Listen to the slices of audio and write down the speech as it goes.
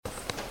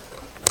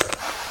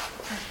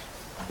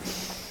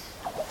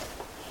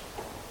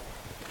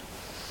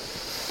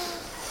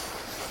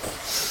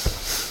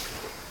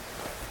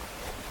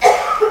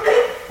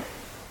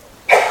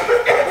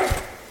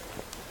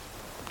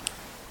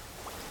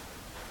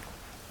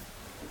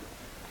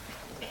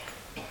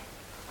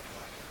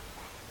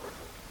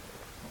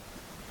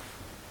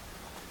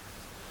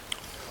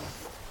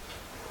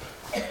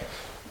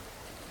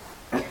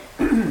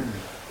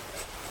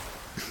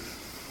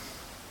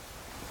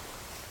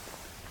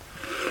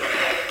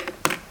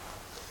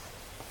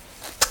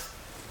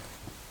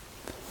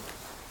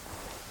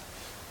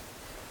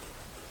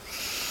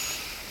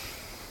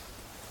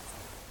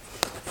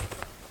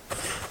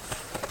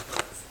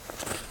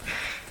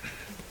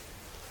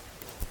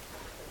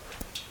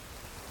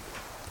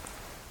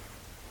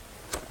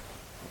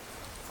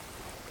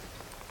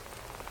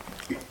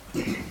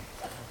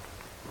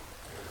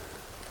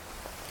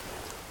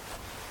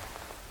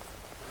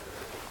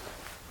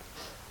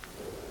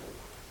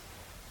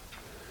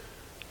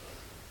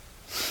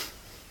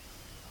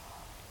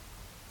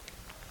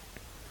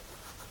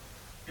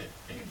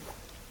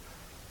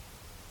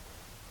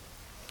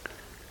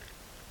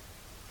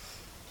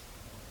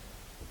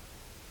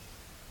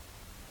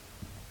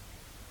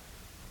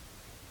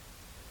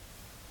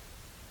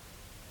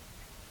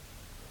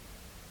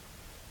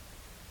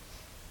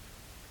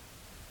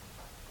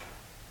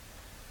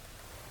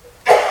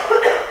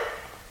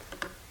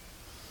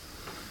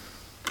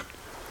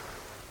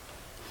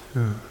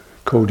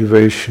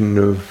cultivation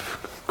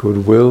of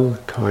goodwill,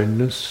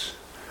 kindness,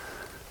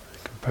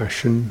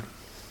 compassion,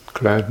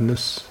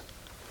 gladness,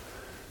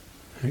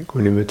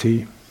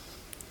 equanimity.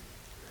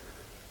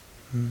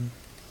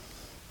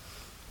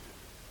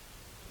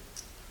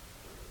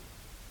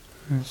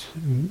 It's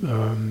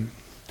a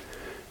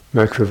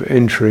matter of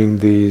entering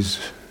these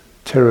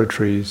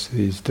territories,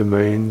 these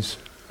domains,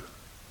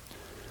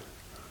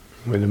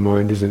 where the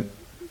mind isn't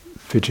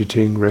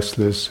fidgeting,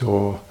 restless,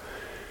 or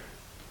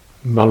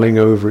mulling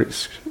over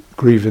its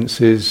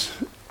grievances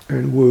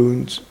and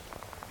wounds.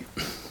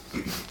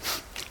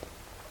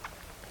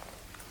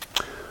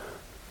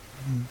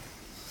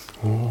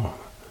 Or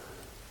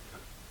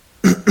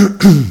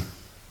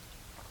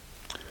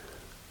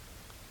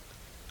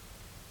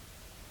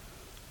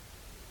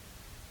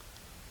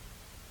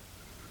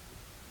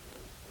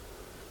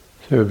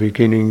so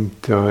beginning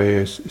by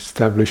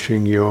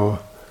establishing your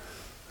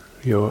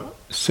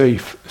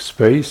safe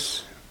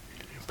space,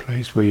 a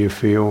place where you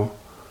feel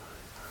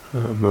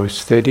most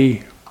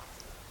steady,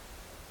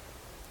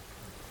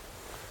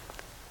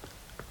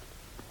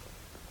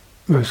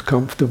 most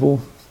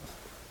comfortable.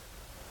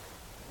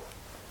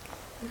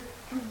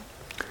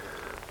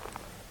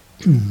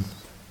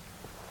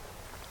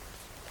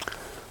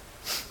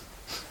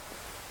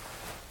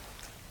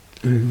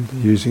 And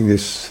using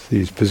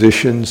these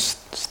positions,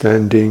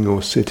 standing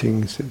or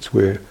sitting, since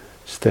we're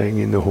staying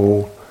in the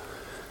hall,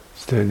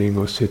 standing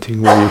or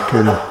sitting, where you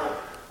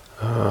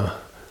can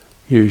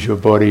use your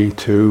body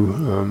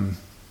to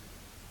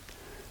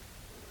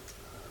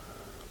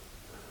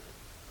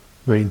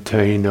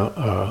maintain a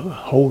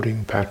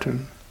holding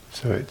pattern.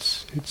 So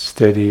it's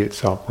steady,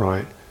 it's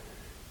upright,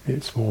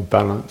 it's more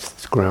balanced,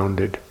 it's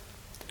grounded.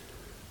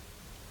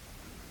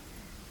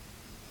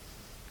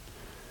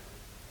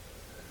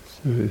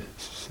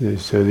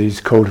 So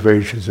these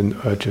cultivations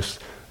are just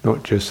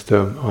not just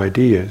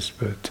ideas,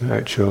 but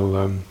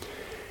actual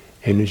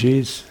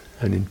energies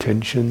and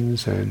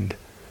intentions and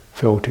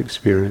felt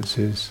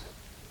experiences,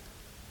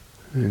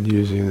 and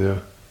using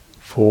the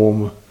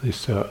form,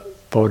 this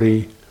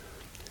body,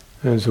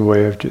 as a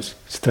way of just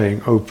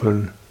staying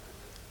open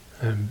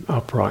and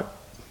upright,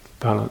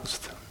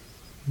 balanced.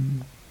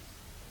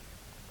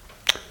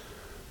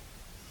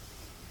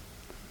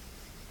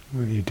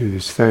 When you do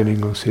this,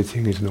 standing or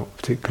sitting is not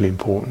particularly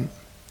important.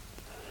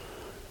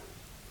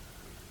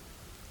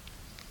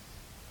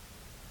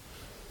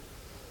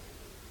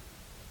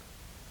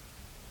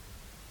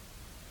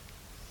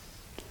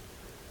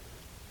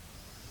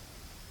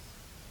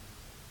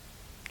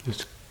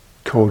 Just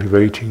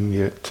cultivating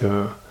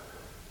that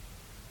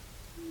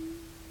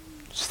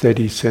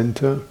steady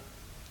center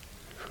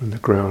from the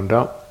ground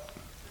up,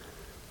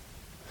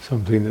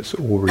 something that's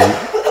already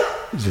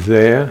is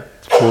there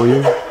for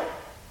you.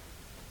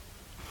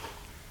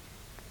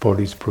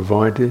 Bodies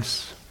provide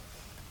this,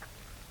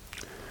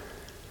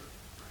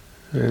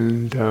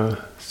 and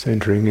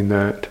centering in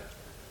that,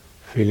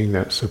 feeling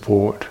that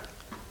support,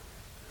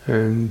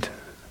 and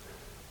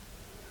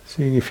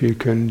seeing if you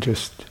can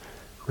just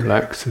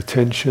relax the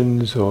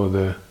tensions or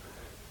the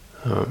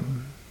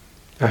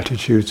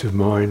attitudes of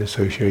mind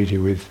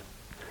associated with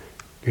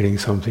getting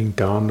something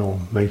done or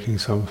making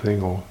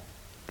something, or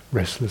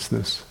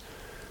restlessness.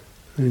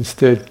 And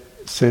instead,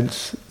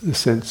 sense the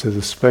sense of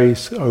the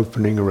space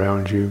opening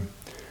around you.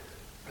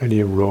 Plenty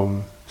of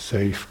room,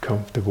 safe,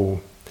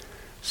 comfortable,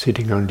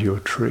 sitting under your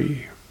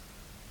tree.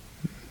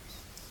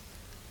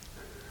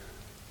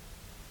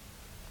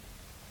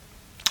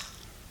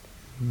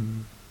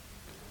 And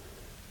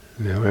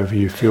however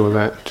you feel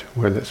that,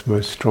 where that's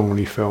most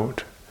strongly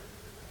felt,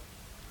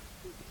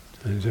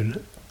 there's a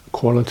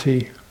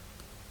quality,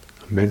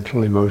 a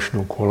mental,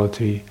 emotional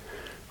quality,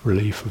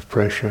 relief of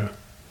pressure,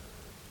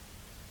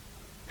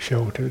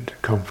 sheltered,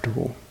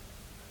 comfortable.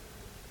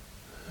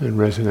 And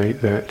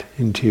resonate that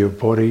into your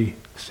body,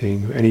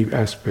 seeing any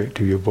aspect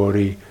of your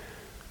body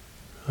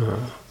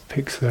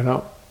picks that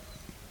up.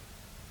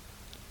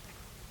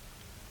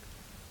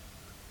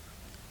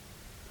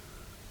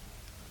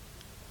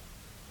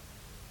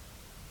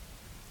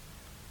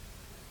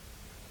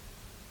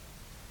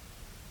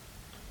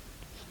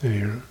 So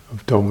your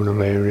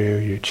abdominal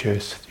area, your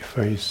chest, your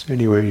face,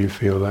 anywhere you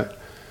feel that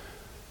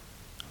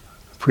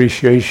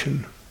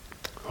appreciation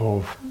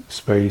of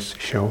space,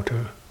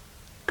 shelter,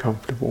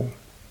 comfortable.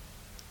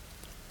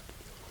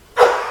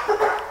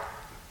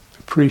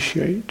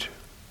 Appreciate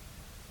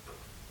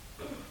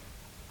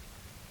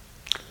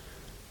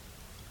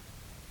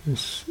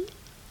this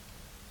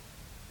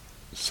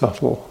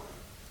subtle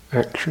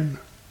action.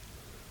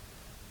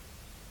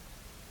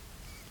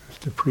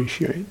 Just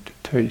appreciate,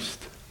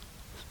 taste.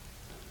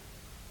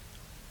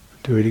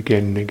 Do it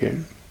again and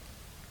again.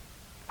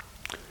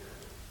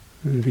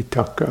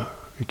 Vitakka,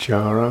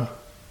 vichara,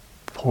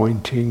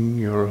 pointing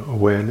your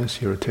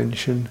awareness, your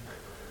attention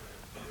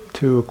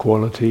to a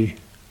quality.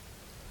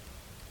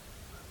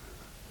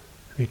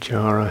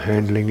 Vichara,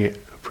 handling it,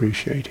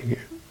 appreciating it.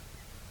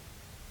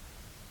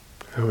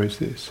 How is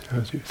this? How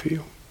does it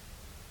feel?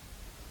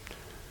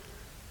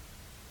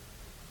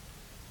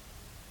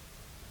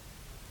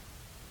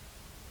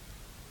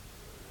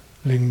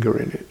 linger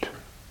in it.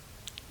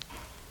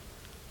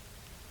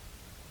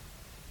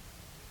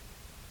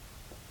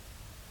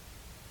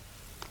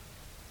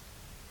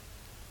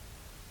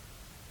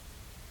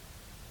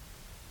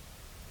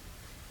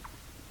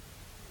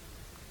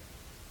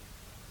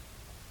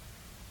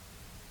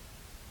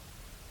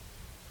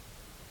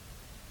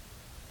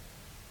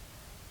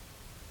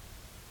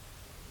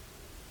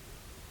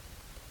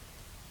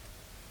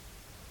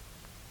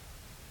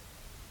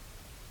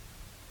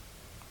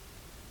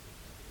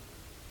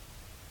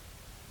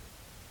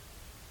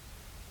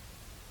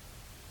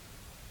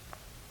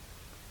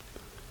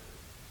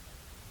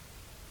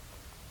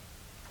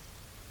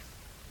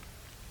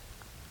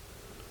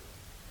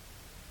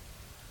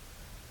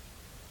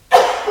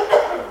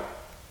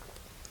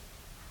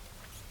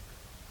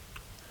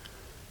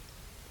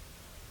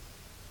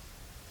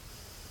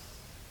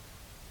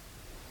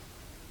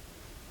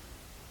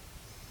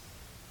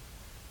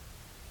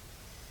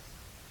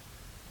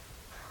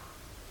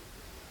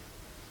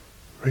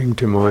 Bring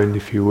to mind,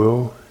 if you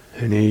will,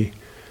 any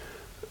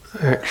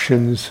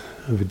actions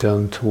that have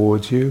done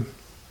towards you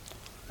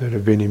that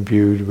have been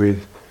imbued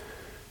with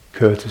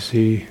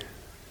courtesy,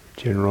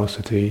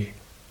 generosity,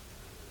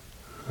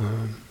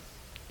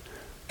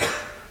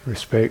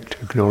 respect,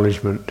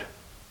 acknowledgement,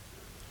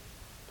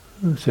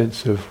 a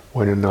sense of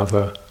one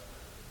another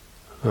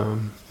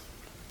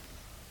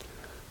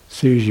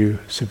sees you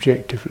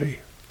subjectively,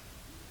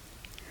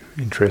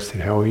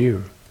 interested, how are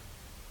you?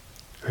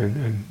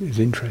 And is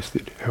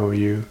interested, how are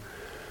you?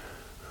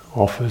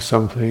 Offers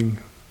something,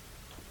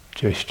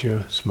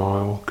 gesture,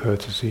 smile,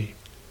 courtesy.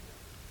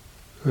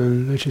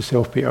 And let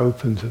yourself be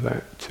open to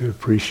that, to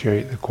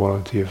appreciate the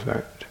quality of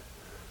that.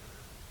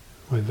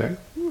 Whether that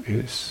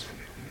is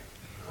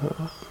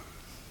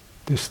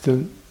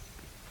distant,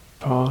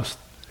 past,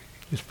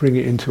 just bring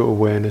it into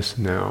awareness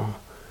now.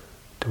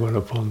 Dwell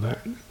upon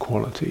that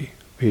quality,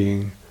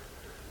 being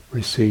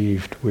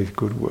received with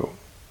goodwill.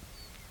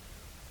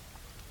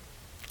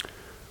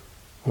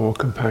 Or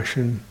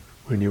compassion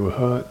when you were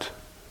hurt,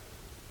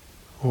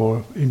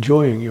 or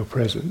enjoying your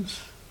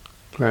presence,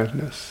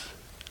 gladness,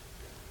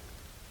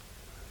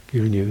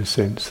 giving you the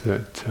sense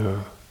that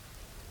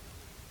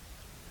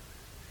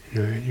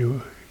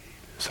you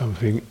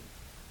something,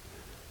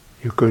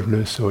 your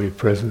goodness or your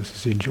presence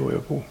is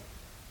enjoyable.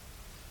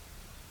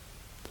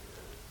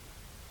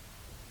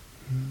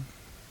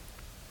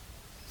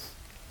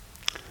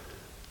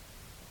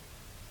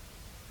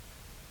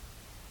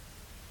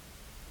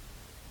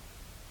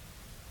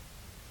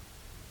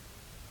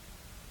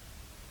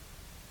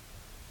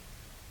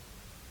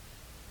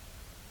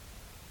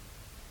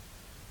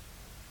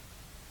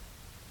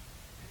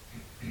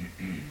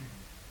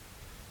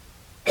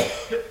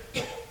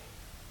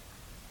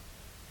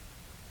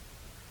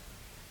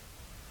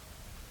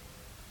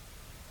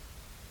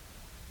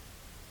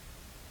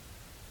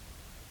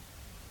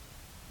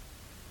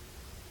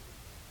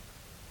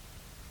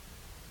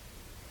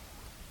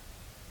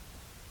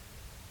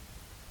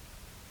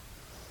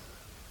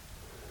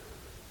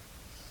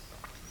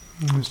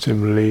 And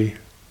similarly,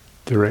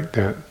 direct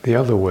that the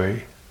other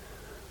way.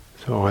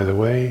 So either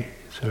way,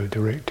 so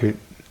direct it,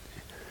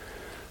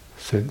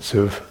 sense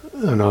of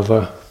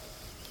another,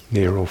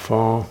 near or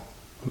far,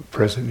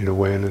 present in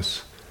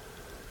awareness.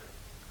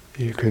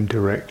 You can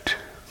direct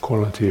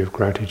quality of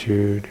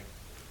gratitude,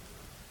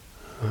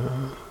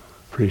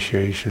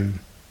 appreciation,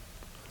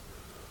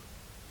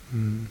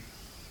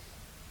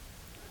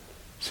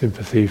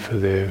 sympathy for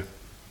their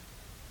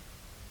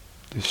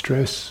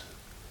distress,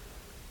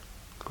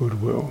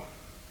 goodwill.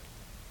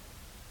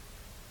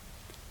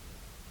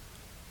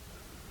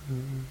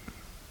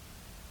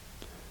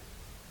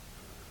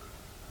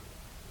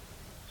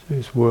 So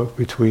it's work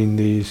between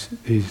these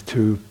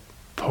two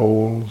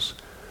poles.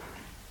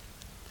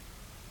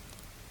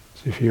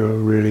 So if you're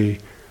really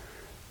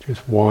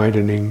just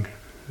widening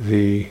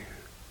the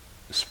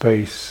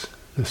space,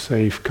 the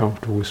safe,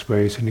 comfortable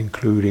space, and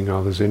including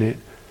others in it,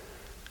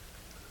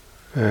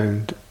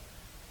 and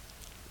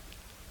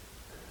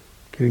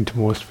getting to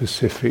more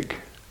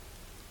specific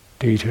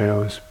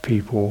details,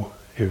 people,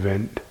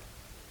 event,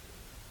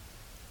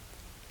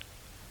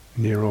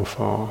 near or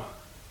far,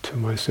 to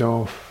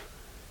myself,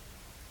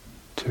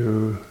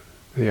 to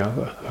the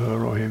other,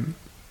 her or him.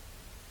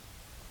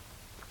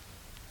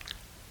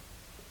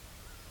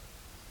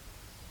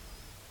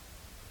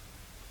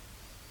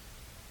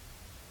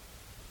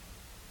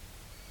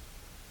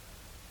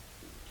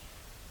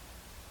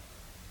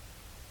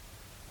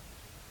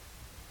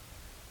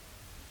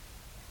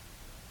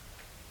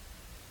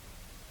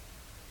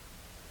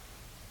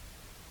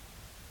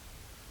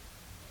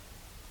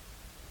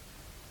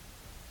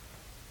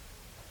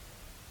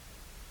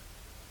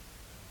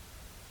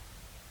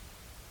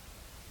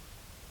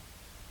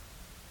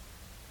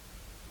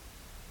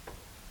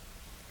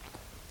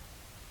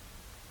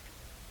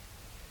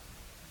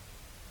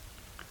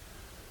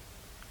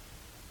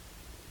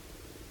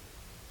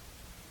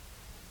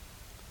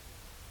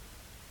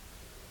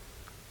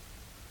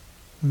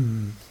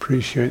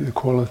 Appreciate the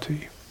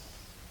quality.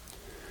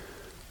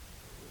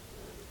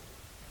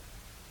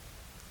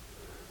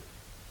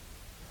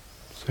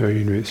 So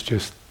it's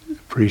just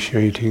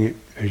appreciating it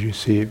as you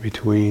see it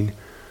between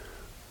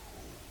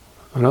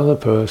another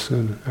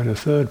person and a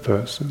third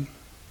person.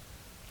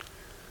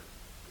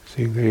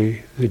 Seeing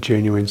the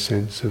genuine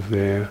sense of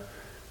their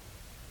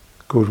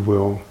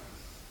goodwill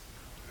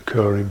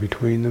occurring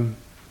between them,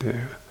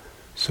 their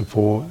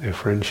support, their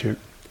friendship,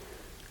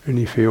 and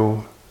you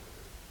feel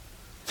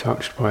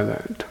touched by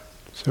that.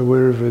 So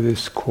wherever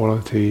this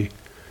quality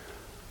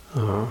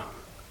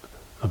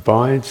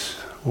abides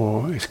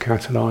or is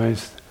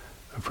catalyzed,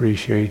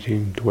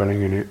 appreciating,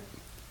 dwelling in it.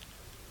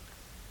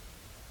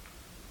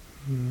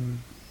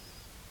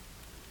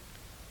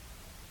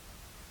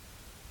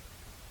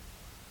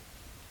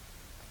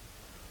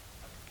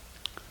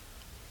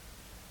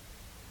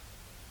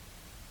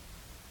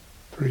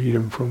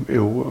 Freedom from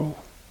ill will.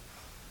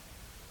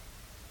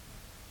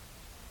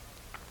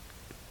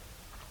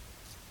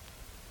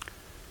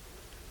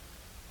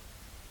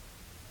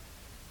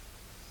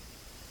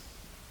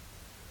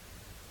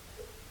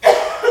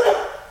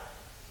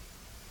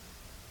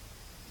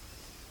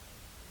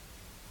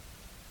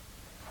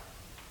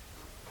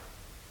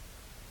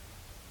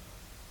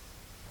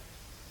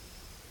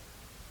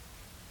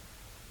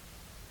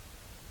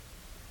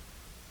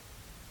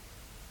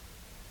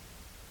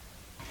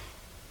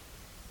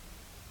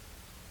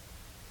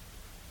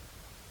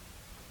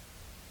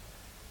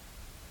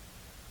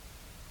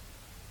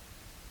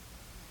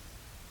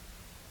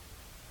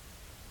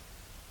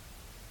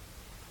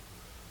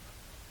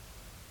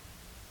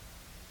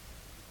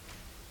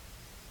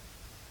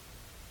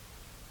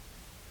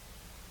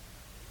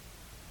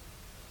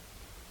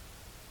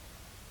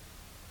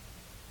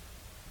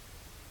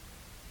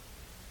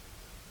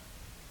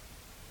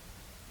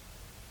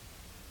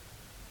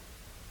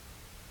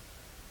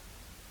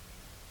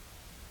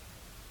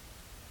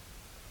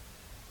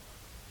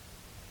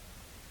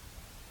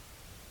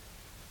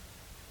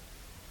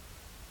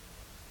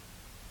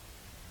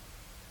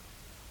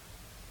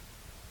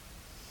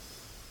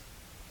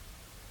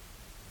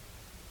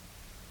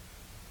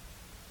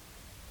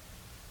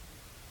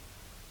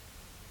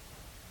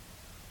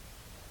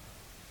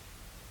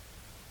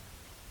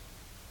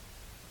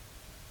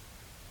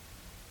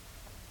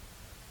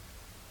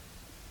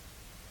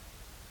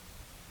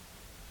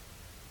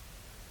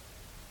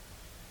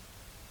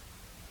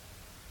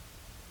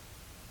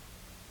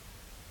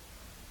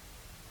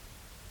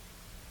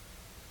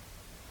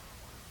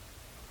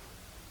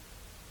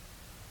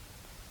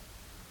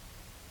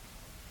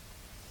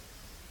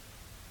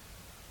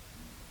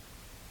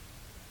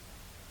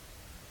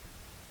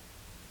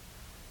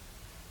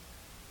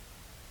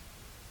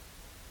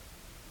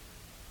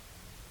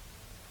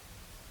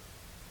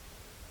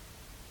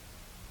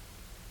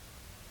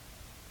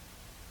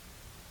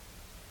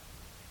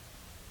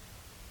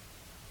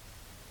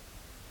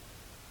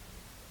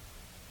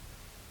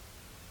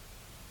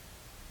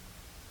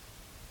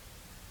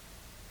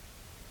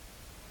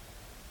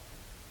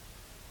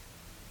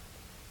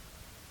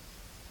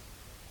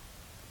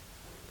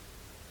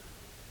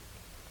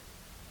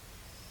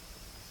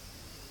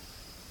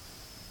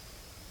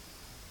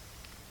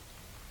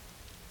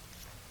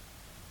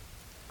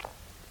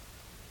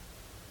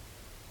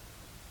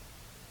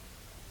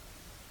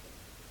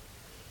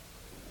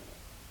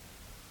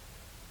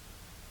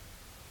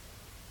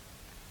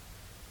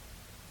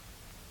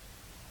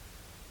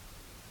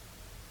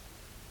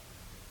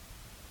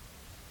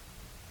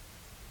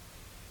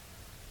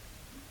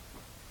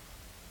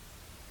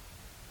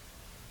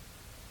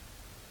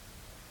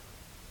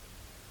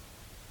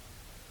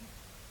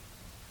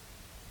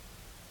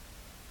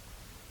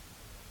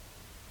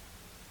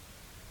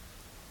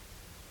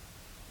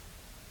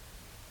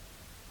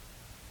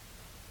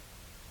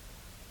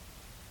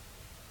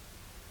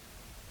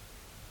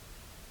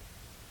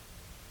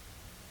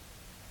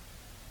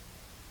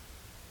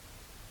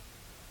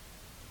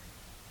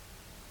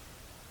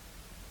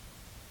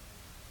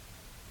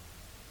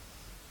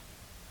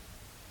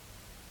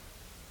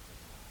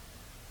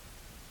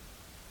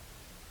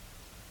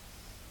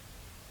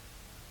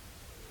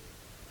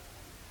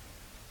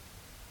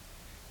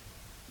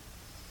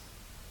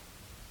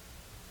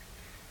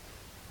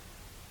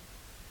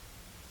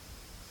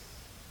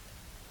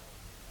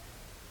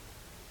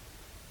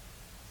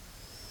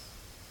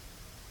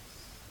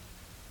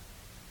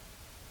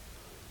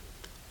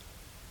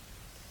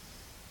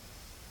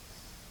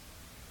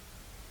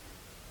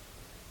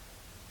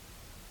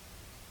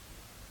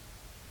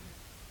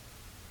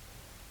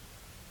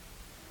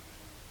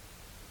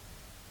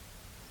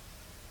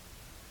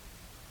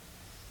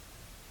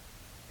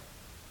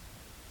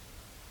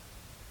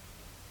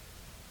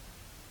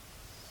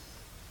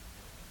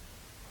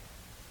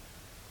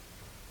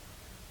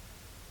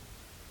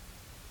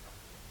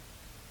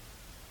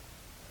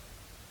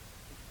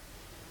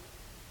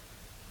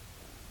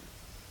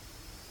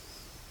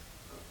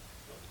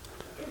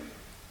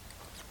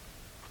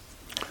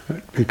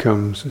 It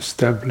becomes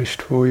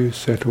established for you,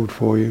 settled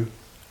for you.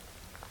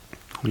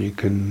 You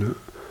can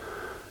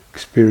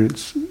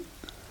experience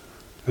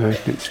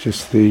that. It's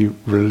just the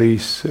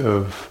release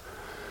of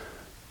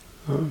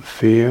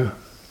fear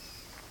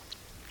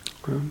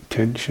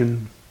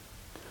tension,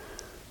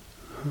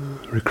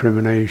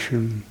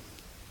 recrimination,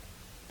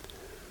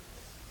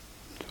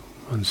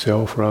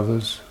 oneself or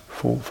others,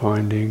 fault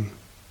finding,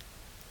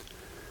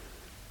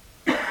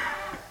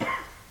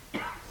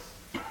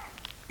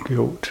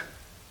 guilt.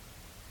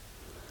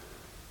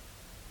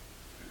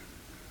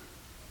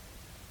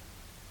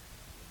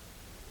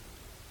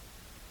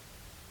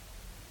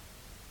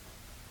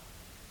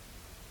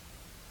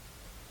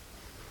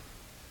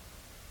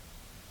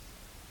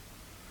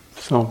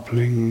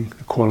 Sampling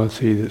the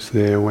quality that's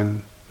there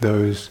when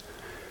those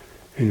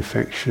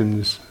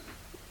infections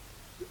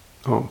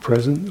aren't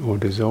present or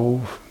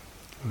dissolve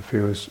and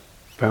feels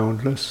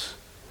boundless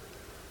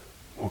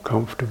or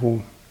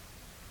comfortable.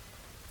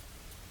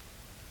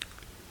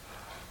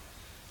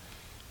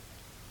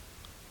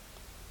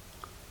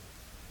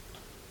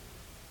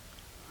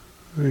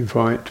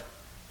 Invite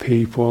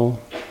people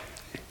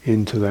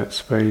into that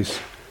space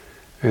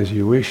as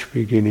you wish,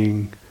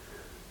 beginning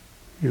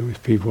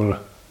with people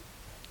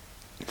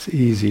it's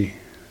easy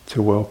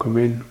to welcome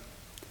in.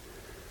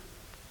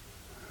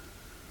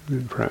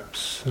 And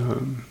perhaps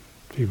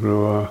people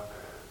who are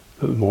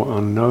a little more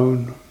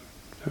unknown,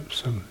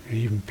 perhaps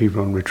even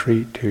people on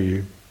retreat who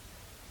you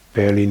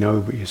barely know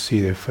but you see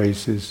their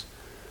faces.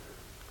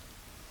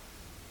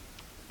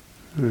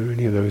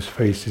 Any of those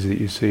faces that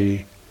you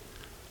see,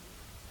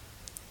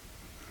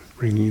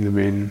 bringing them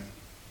in,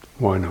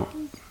 why not?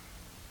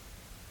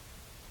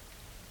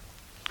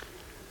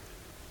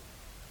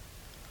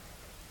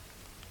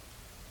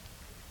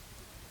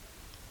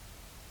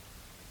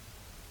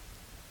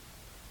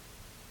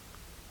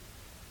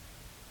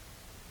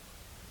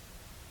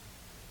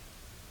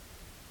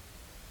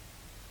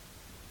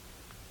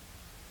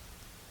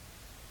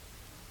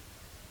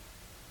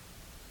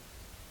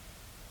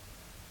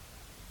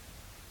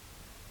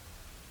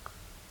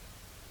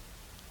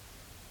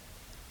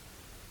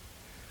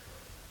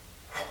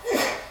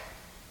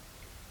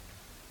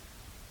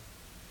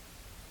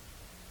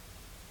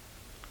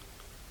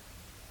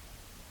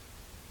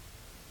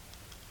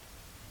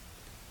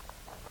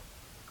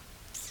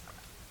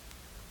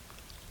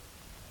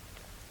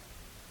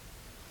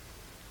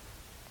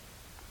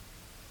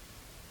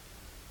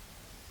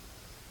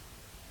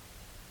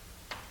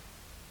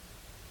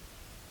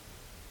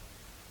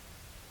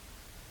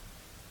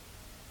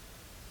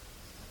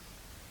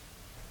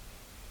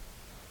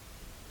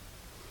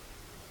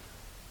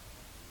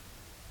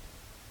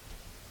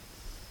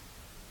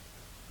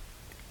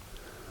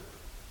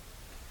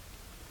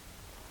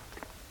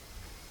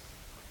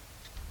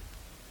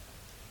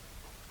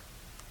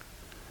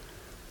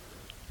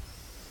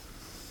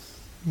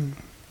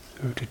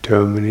 So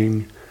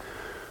determining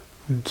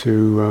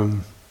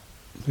to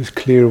just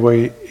clear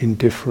away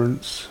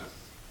indifference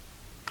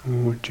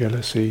or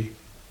jealousy,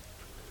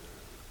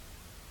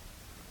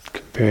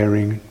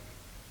 comparing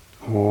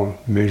or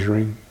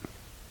measuring.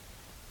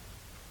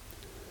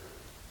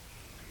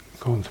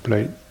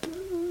 Contemplate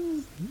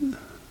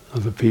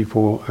other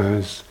people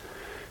as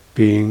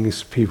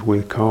beings, people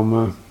with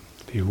karma,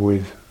 people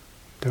with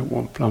don't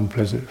want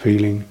unpleasant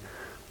feeling,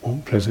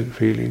 want pleasant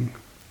feeling.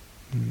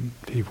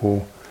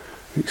 People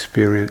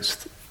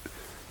experienced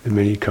the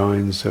many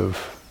kinds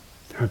of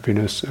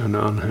happiness and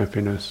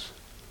unhappiness.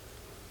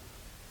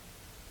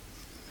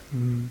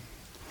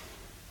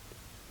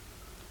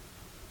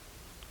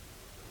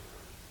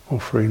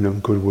 Offering them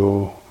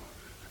goodwill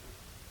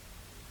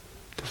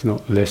does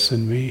not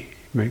lessen me,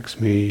 makes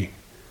me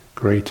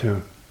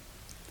greater,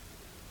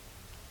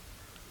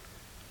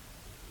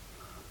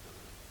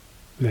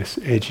 less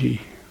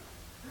edgy,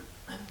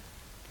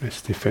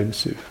 less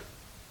defensive,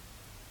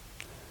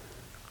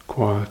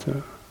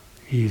 quieter,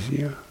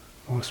 easier,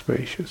 more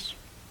spacious.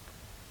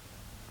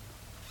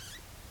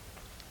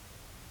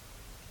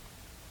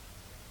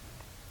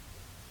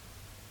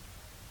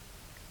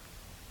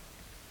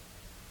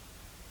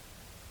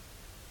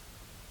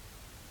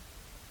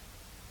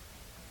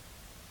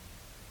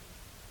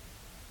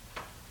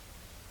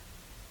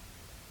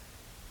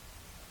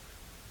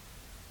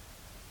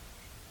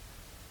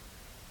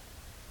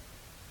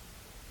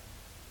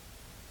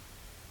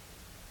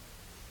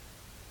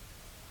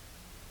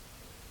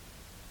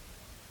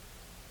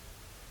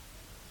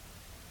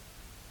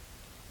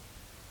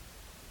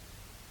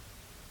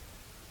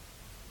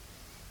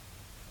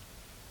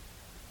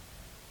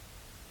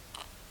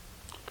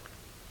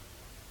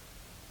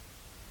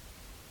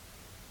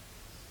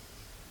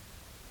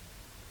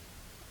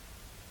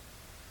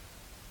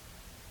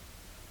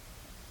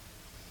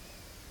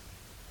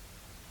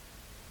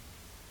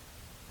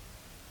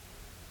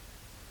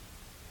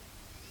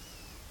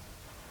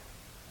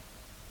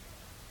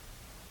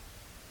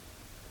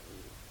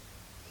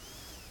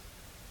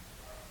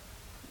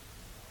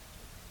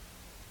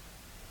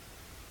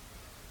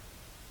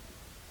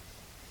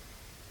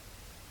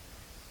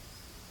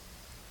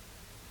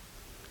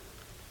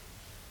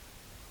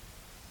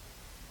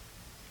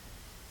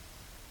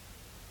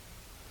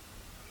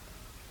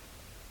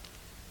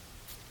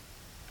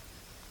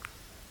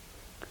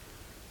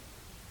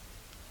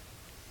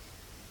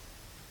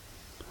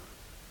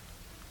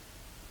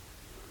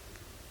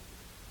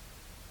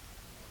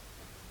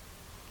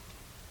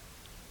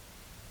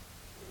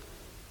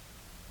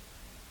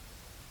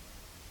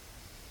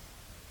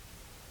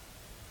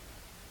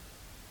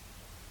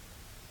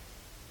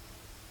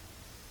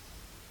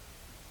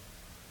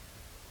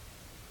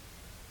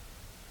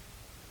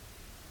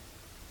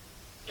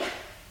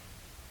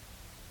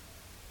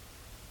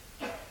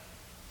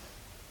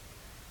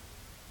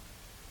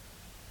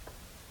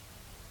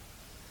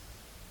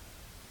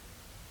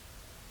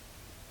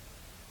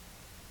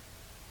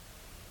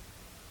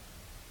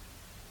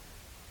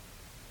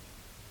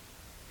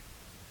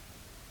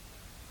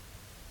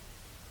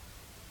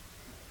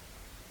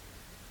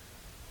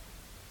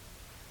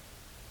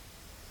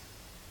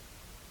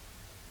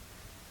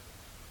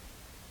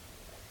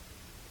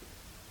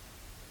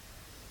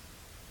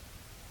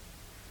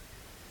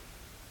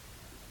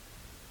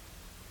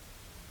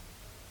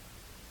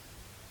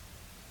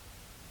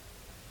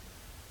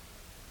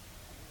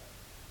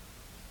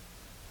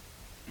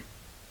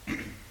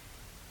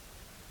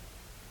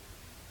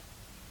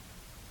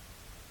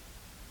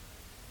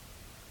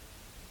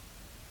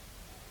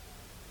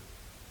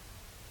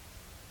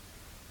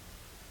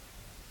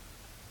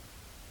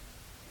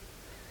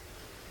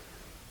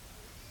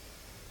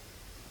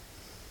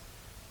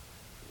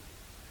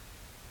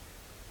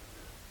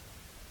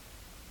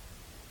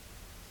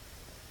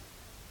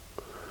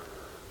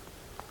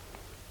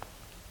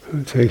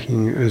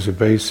 taking as a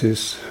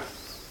basis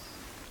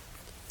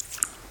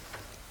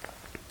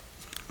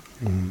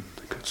the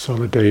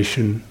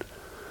consolidation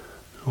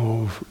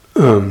of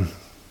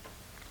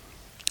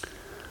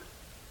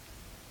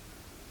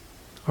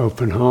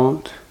open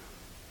heart,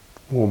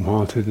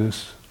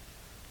 warm-heartedness,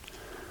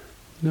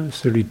 not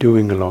necessarily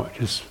doing a lot,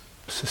 just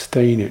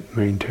sustain it,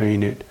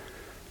 maintain it,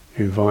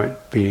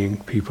 invite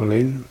people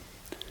in,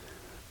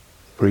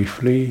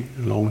 briefly,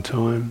 a long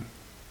time,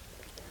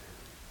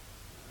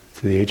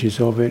 to the edges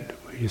of it,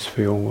 where you just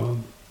feel, well,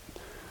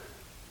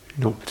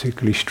 not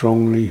particularly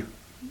strongly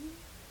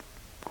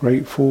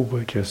grateful,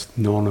 but just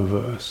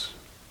non-averse.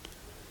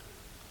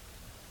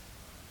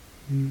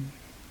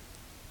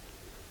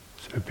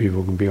 So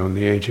people can be on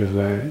the edge of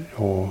that,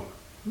 or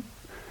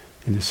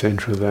in the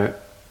center of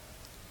that.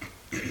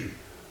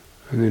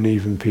 And then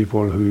even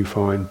people who you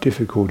find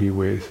difficulty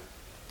with,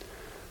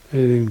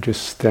 they can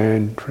just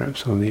stand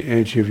perhaps on the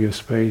edge of your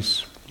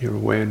space, your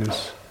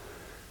awareness,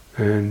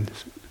 and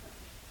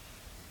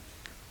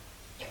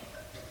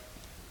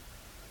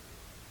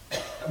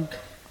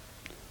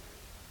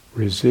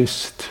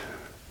resist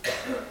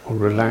or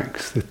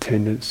relax the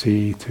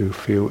tendency to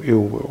feel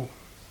ill will.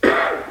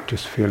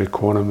 Just feel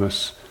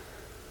equanimous.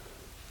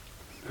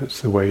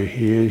 That's the way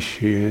he is,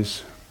 she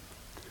is,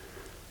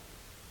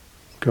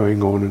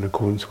 going on in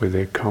accordance with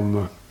their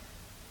karma.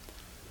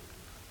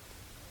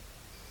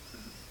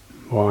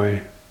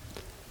 Why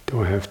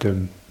do I have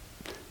to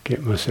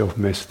get myself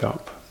messed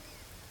up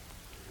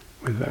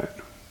with that?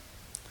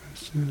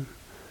 That's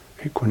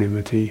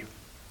equanimity.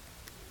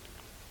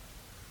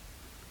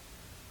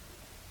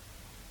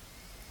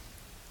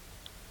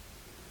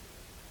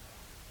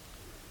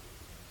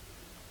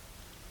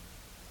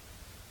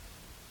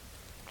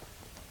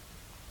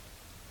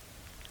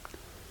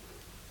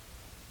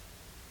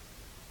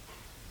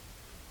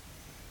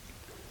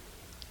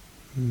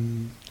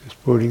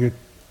 Just putting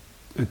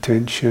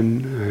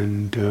attention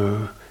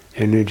and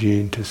energy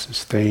into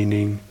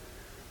sustaining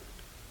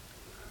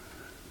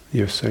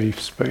your safe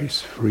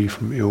space, free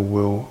from ill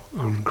will,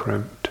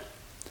 uncramped.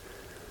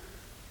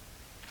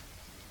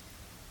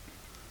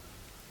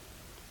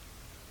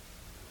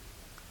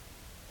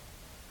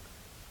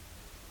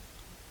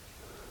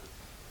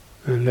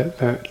 And let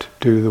that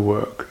do the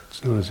work.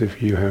 It's not as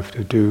if you have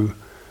to do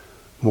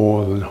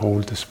more than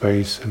hold the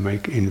space and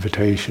make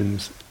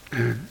invitations.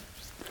 And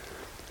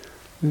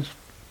just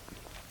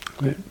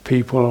let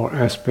people or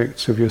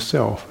aspects of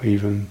yourself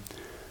even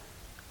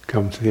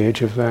come to the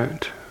edge of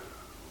that,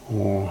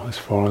 or as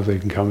far as they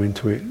can come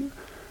into it,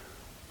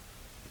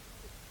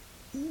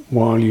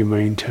 while you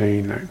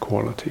maintain that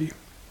quality.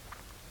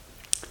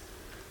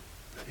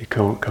 If you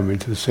can't come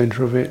into the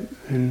center of it,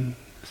 then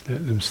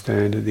let them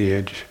stand at the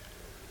edge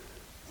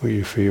where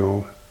you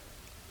feel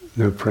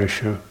no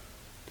pressure,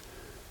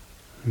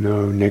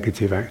 no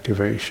negative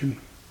activation.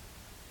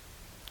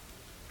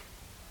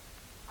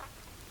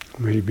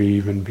 Maybe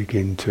even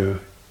begin to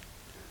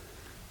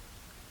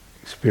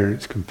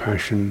experience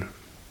compassion,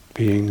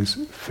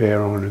 beings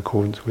fare on in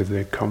accordance with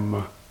their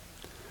karma,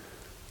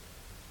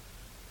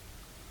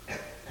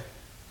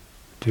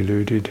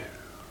 deluded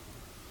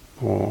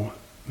or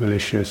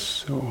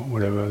malicious or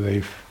whatever,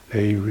 they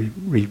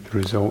reap the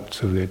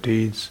results of their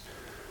deeds.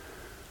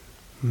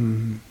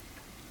 And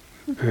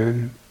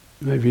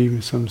maybe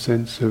even some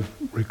sense of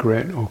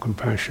regret or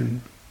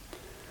compassion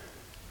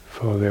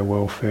for their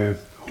welfare.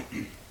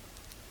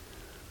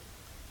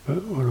 But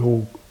at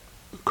all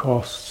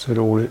costs, at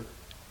all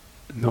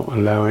not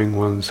allowing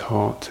one's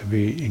heart to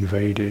be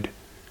invaded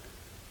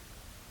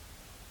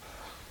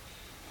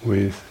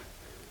with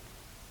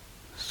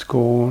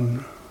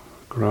scorn,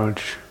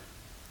 grudge,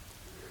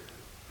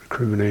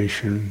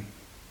 recrimination,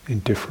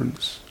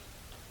 indifference,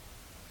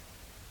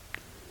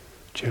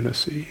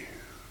 jealousy.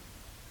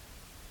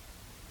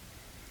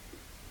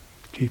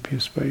 Keep your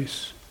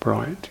space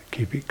bright,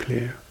 keep it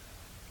clear.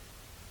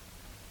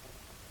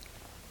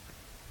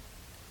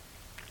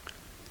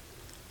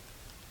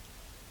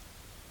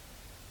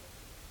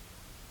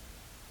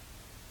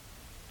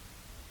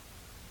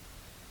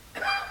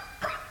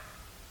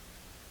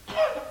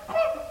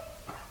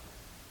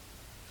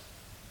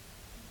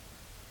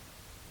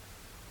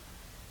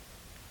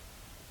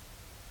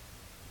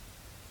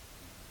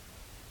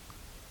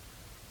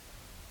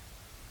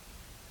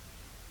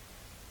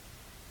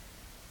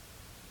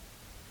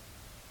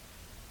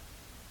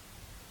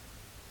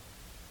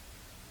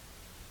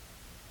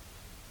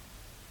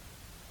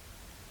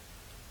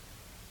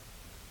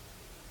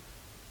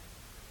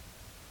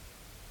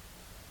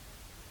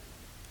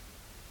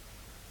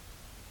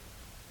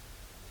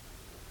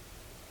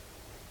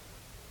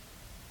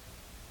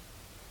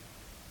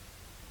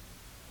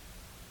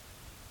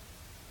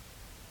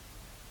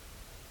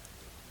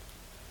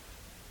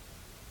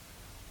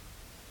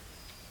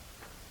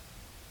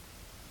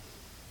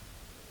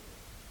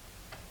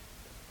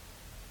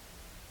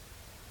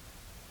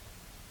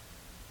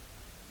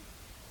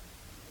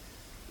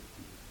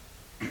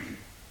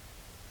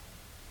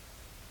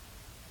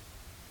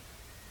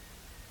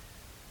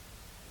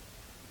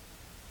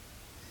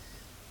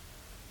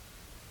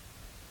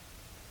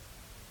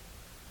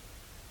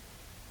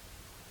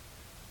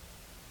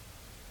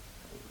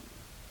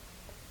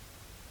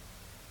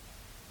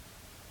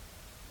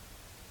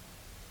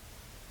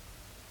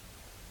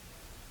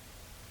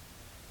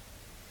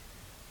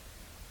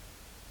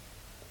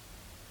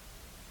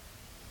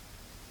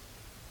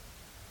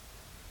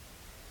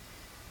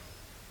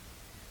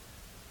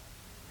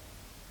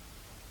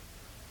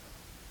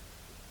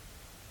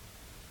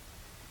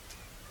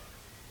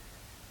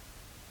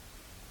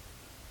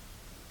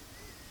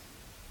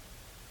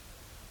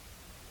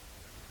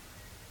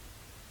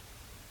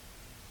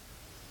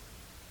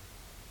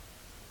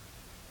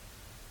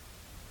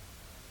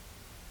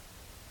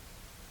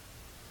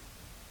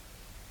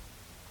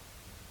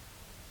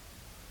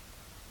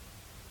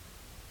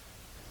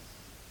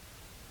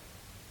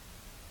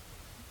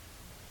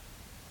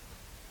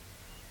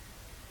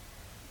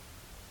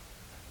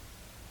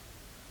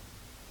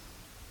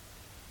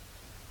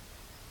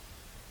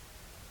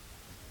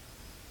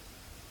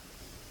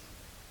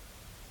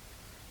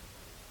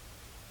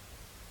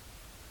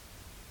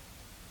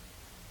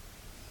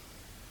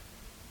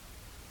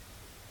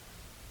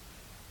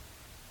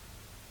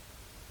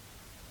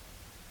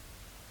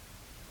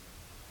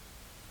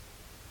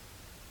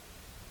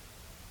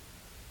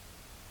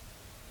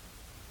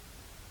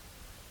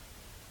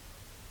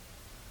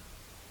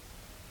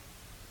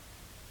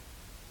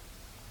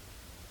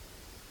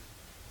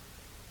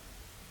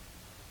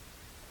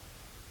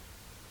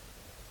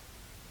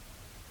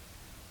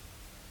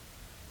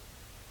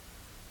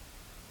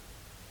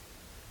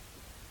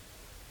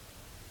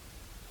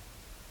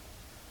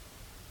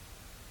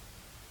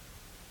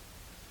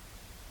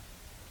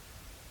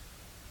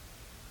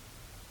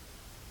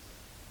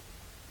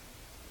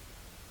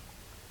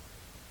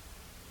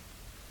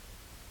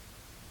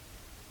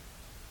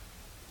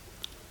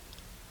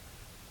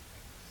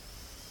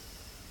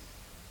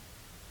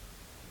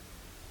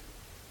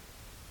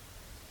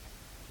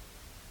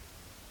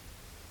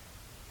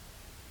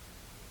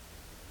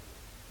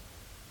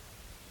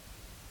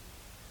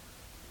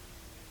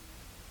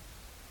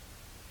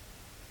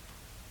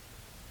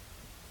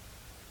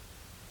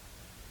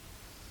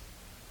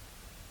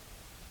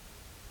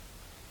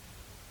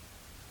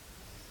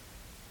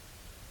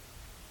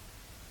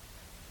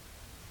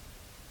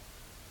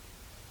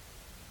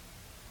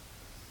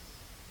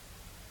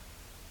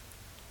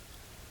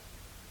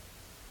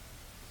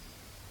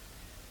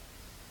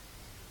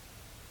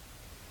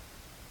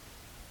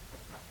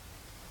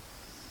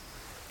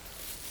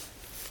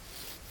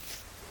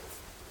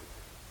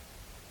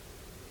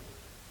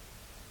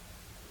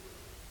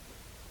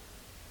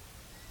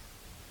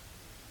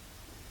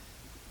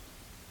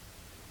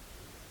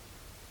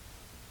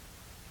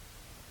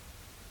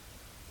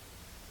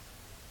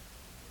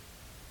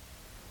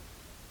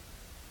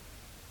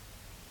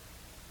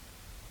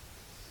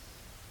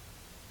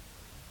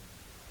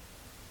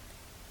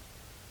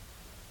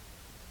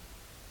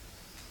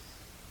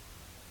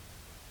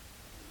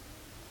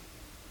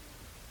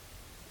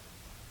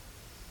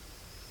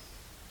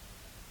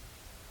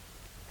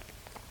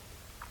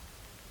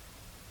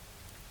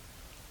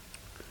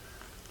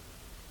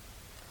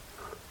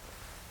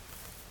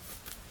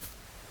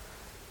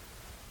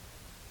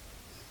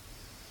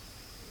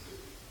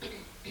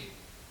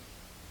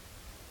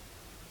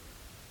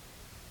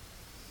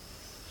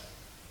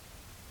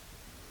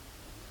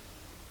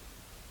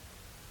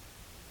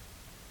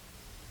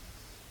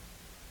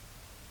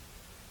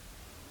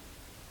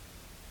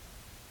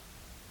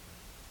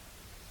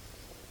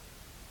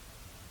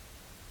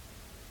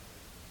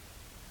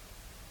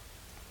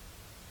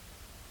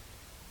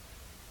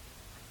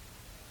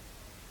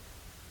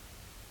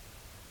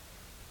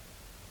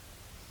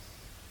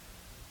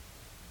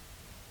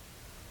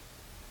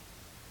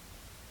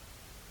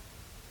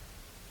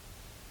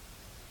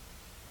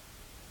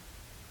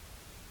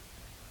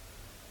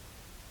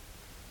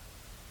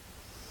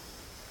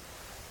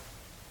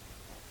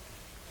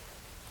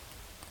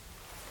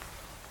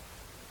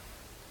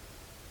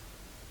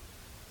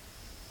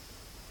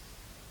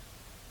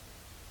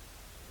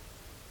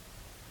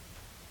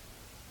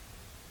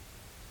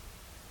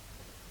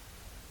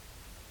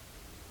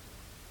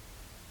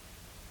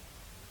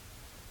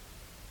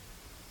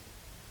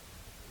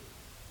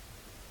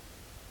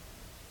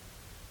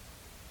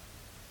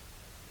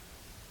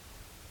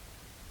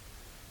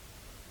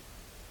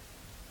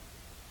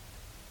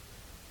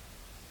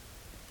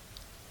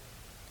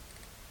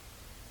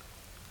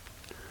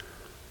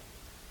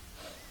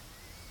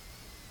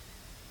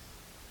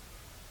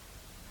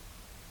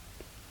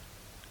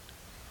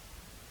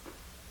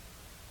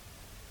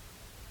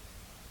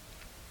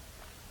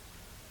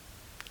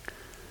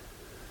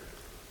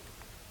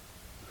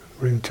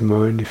 Bring to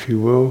mind, if you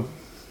will,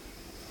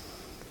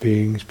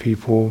 beings,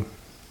 people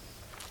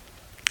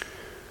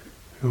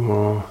who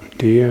are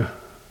dear,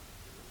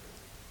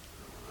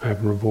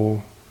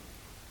 admirable,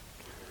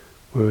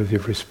 worthy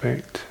of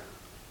respect.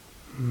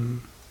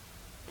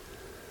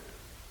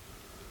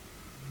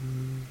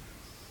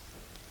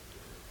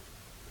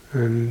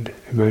 And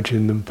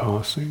imagine them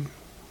passing,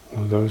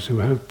 or those who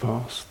have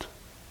passed.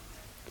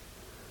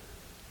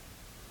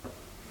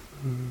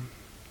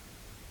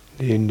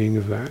 The ending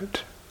of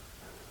that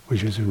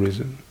which has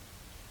arisen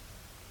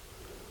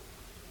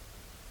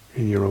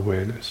in your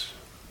awareness.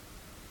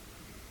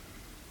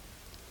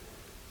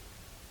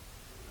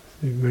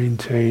 You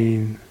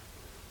maintain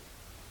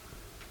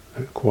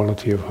that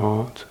quality of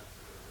heart,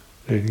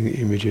 letting the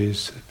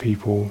images, the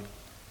people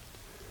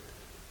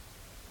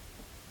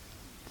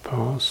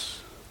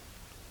pass,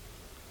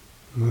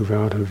 move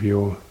out of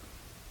your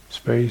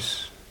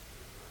space,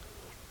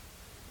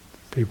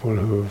 people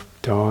who have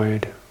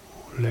died,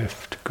 or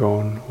left,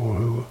 gone, or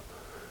who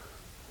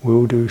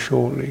will do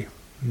shortly,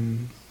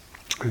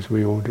 as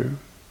we all do.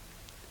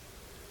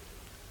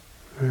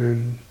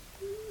 And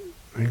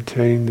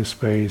maintaining the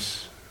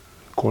space,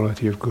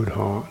 quality of good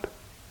heart,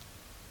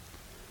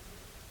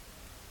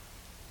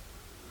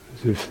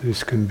 as if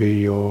this can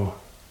be your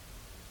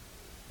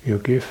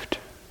gift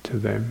to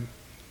them,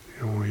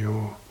 or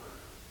your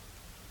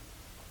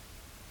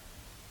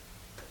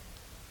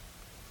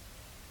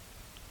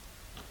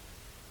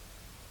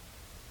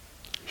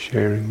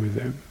sharing with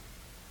them.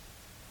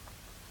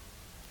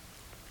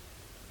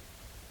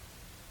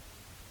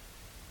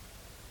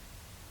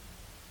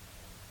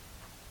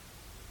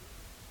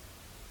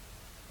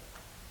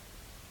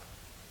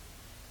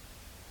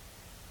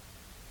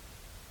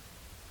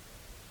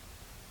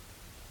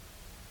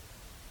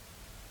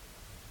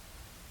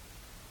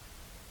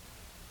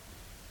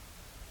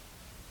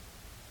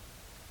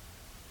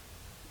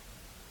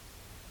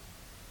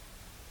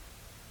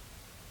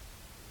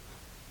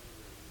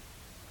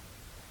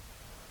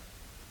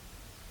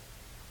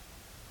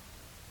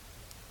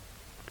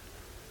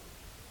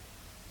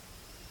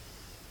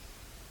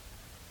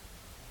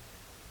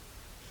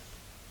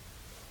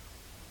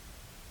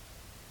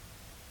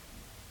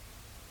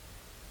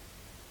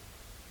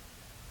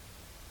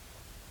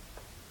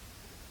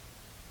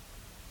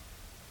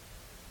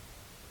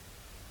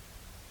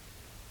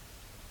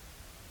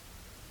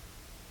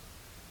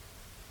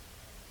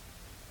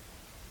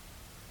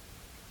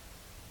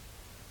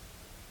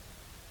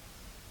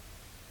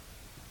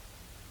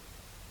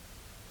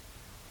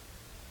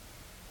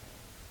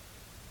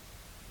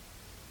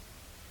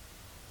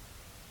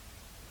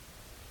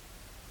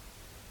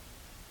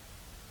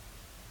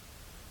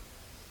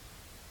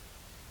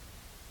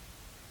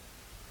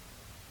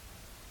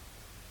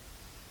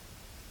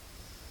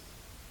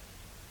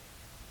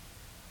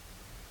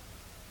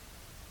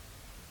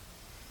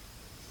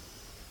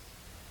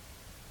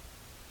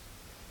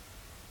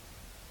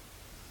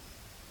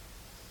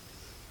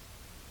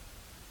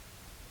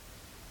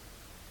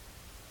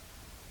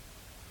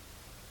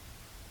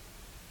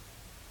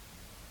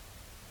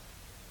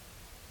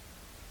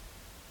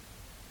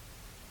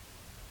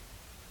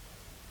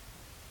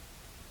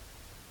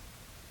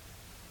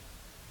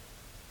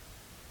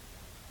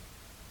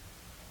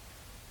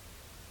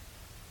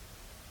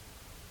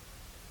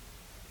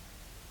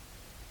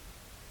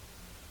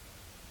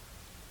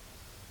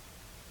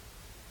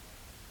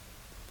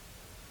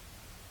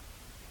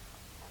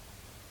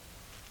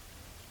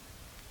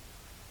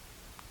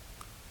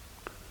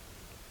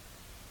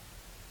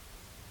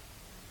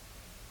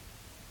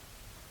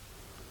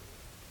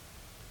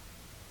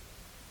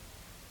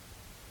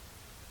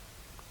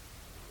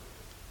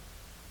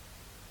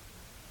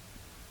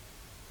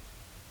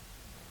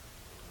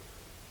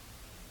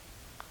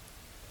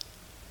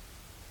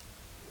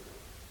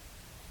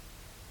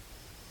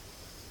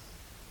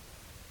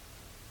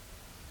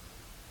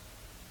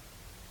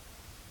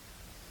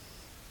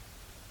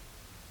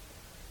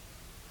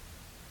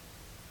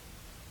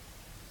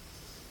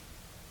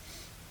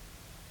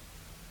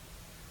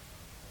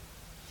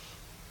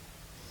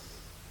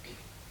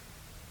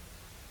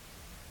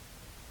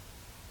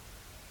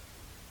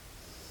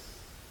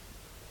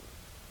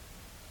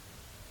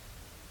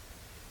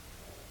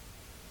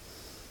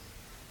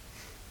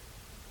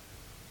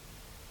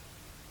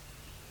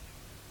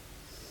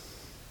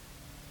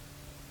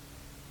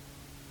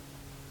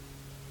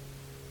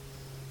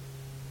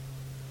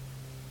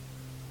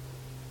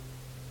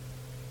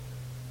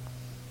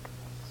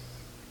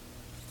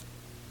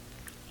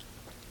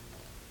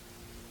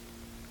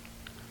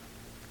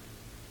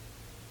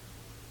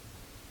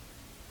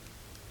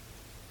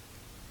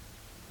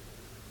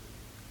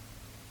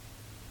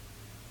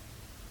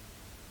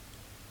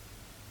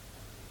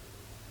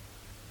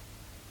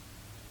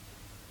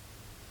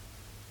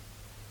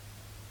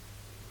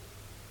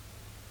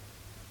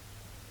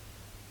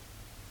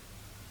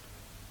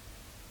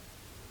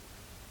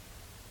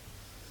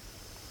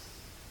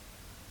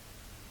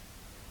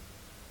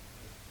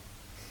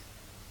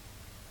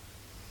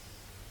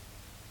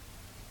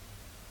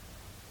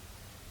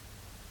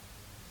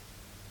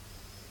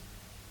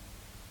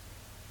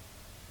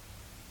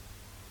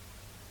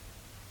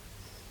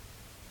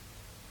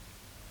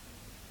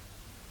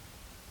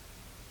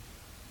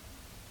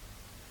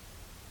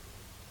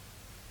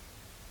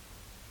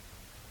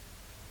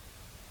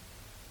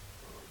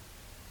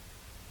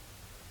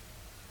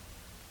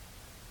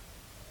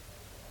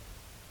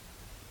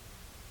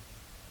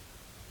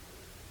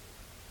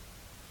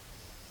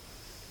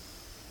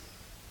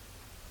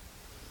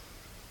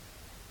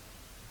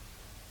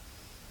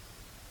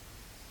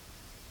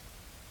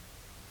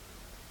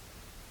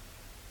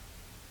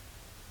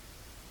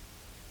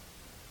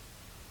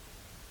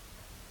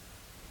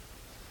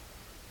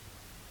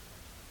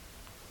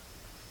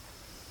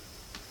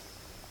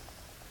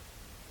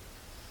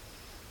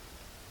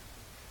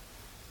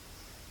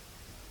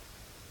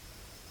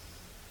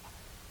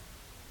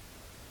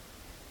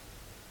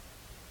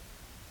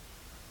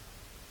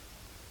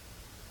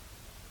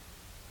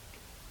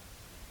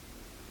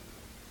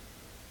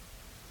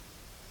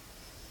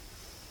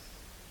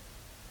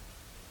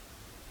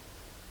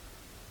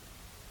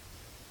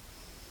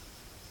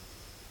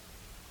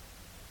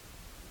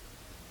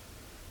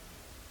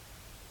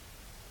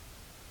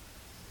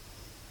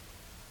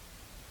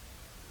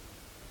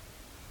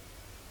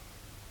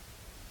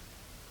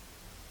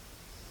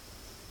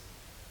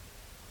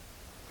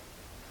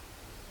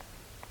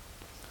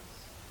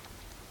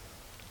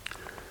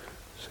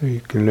 So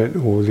you can let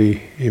all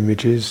the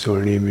images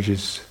or any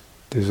images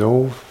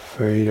dissolve,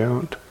 fade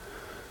out,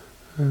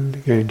 and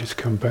again just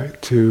come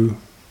back to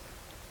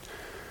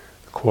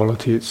the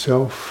quality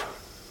itself,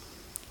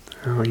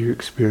 how you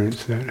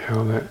experience that,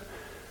 how that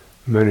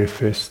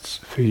manifests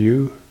for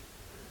you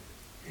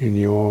in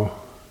your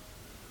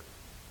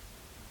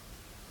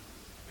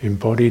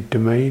embodied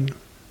domain,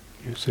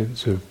 your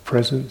sense of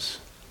presence,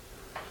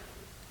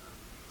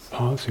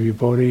 parts of your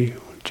body,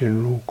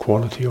 general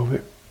quality of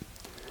it,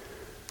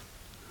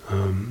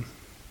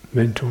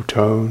 mental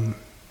tone,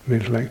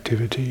 mental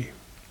activity,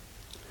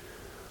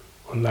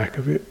 or lack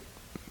of it.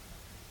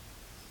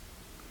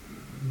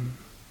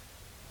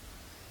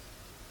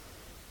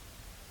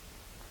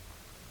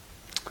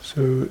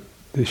 So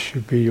this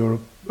should be your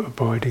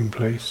abiding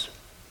place.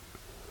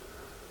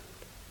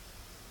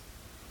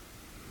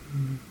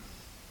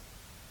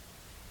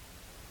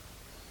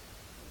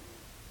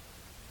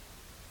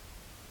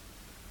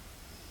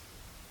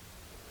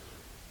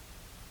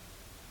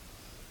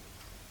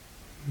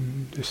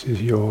 This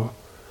is your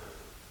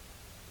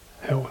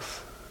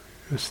health,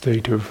 your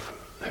state of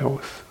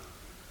health,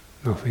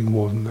 nothing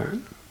more than that,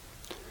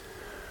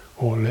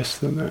 or less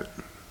than that.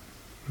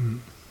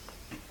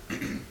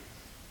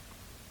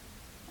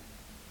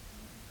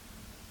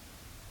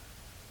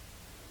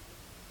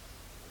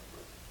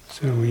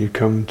 So when you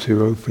come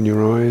to open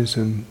your eyes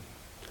and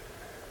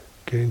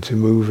get into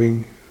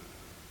moving,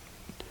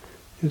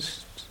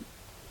 just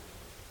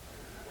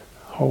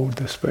hold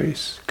the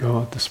space,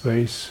 guard the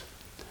space,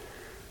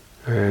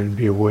 and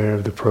be aware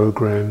of the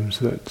programs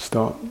that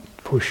start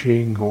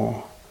pushing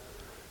or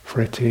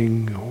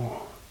fretting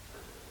or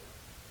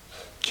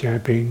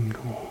jabbing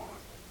or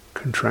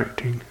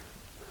contracting,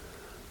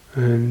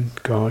 and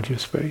guard your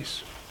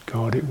space,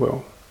 guard it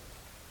well.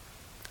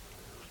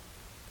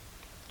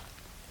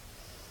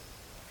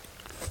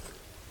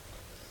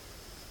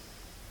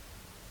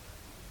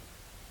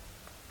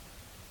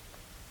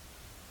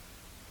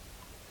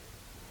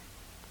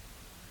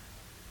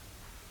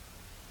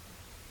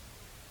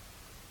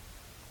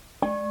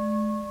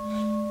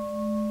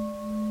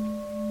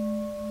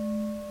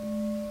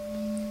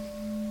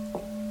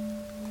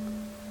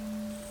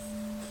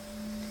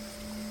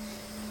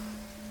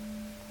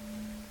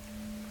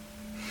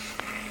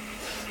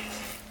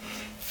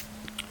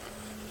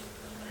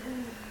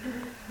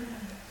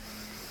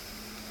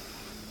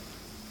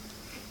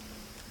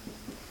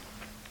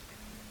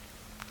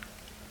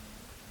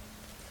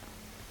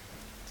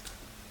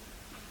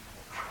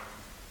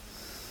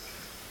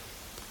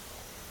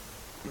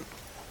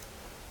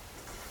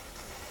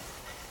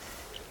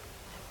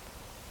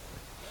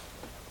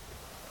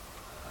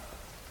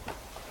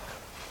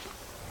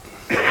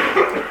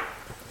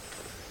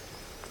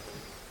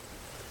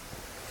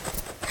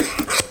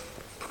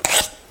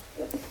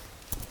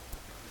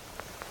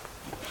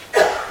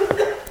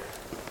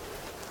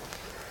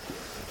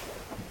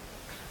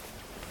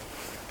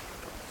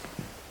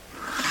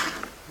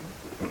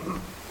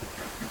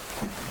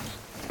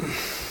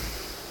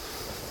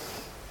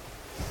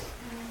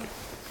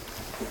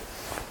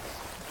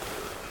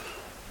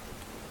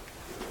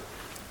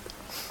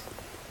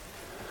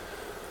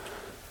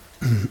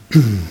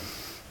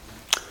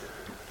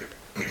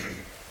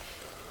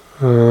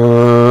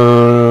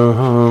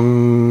 Arahang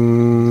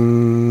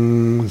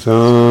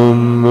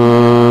Samma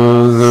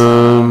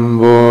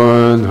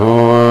Sambuddho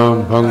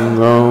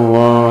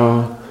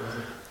Bhagava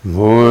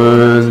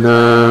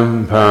Buddham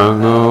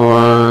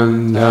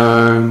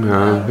Bhagavantang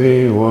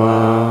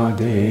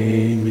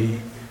Abhivademi.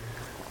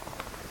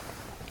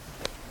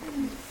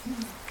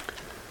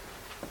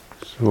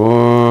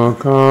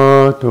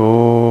 Swakato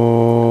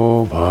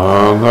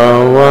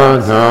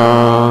Bhagavata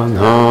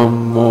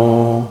Nammo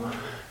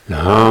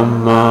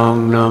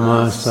Dhammang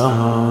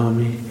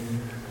Namasami.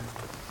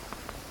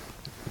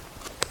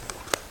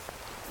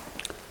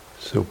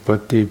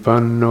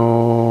 Supatipanno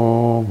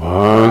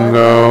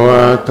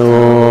Bhagavato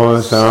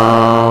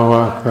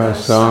Savaka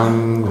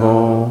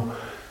Sangho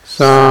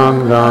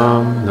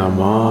Sangham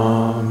Namami.